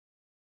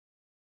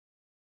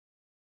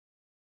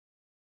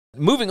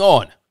Moving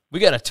on, we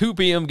got a 2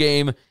 p.m.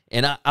 game,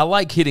 and I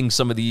like hitting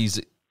some of these,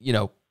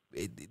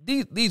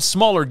 these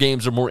smaller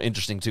games are more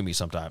interesting to me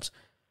sometimes.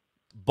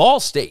 Ball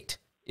State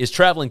is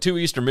traveling to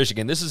Eastern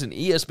Michigan. This is an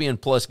ESPN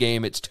Plus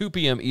game. It's 2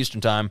 p.m.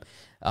 Eastern time.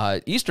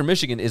 Eastern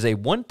Michigan is a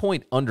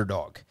 1-point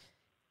underdog,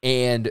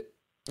 and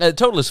the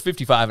total is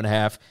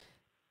 55.5.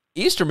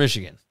 Eastern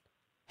Michigan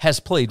has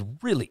played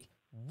really,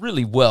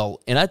 really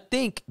well, and I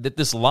think that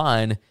this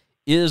line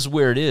is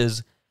where it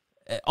is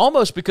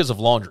almost because of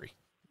laundry,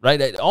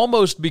 right?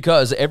 Almost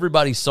because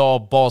everybody saw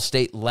Ball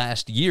State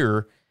last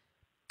year,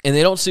 and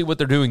they don't see what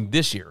they're doing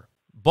this year.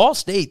 Ball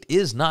State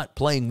is not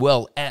playing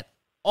well at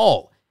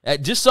all.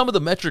 Just some of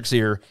the metrics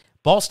here,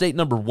 Ball State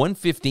number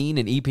 115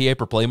 in EPA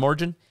per play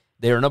margin.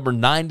 They are number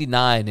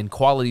 99 in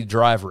quality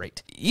drive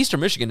rate. Eastern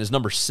Michigan is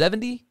number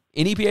 70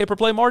 in EPA per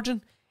play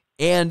margin,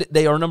 and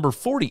they are number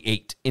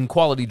 48 in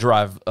quality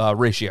drive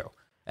ratio.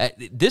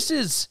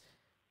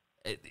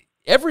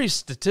 Every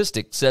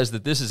statistic says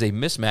that this is a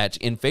mismatch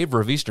in favor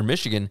of Eastern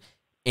Michigan,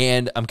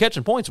 and I'm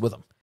catching points with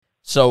them.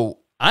 So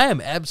I am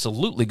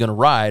absolutely going to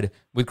ride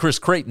with Chris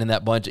Creighton in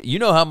that bunch. You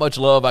know how much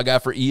love I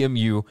got for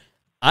EMU.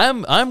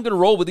 I'm going to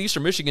roll with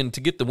Eastern Michigan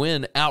to get the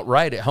win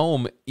outright at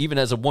home, even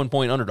as a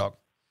 1-point underdog.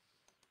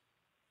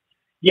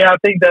 Yeah, I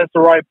think that's the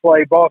right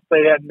play. Ball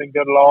State hadn't been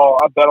good at all.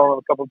 I bet on them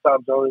a couple of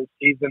times earlier this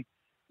season.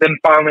 Then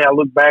finally I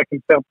looked back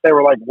and felt they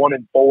were like 1-4,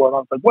 and I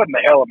was like, what in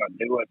the hell am I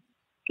doing?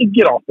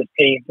 Get off this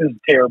team. This is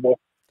terrible.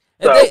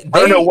 So I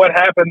don't know what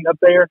happened up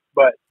there,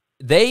 but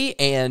they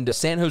and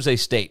San Jose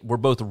State were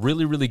both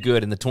really, really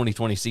good in the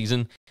 2020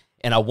 season,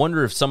 and I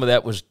wonder if some of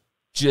that was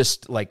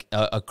just like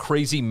a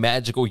crazy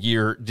magical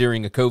year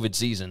during a COVID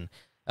season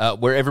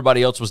where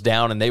everybody else was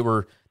down and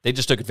they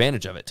just took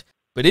advantage of it.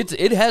 But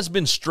it has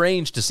been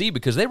strange to see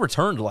because they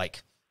returned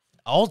like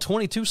all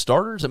 22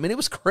 starters. I mean, it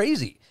was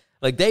crazy.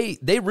 Like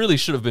they really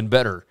should have been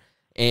better,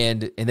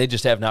 and they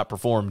just have not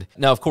performed.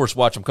 Now, of course,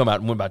 watch them come out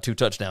and win by 2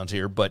 touchdowns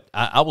here, but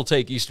I will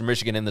take Eastern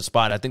Michigan in the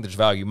spot. I think there's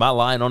value. My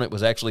line on it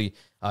was actually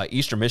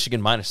Eastern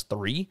Michigan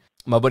 -3.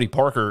 My buddy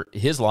Parker,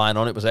 his line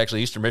on it was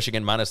actually Eastern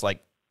Michigan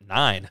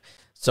 -9.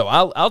 So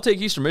I'll take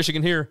Eastern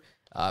Michigan here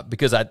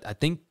because I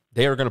think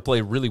they are going to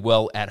play really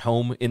well at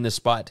home in this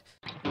spot.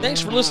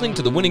 Thanks for listening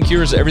to the Winning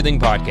Cures Everything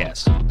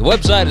podcast. The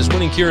website is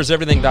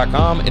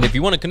winningcureseverything.com, and if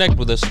you want to connect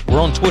with us, we're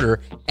on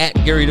Twitter at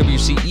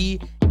GaryWCE,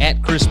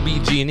 at Chris B.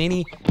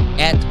 Giannini,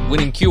 at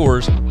Winning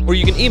Cures, or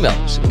you can email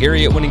us,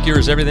 Gary at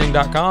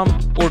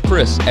winningcureseverything.com or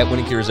Chris at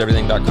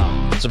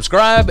winningcureseverything.com.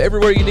 Subscribe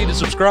everywhere you need to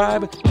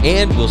subscribe,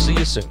 and we'll see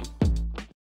you soon.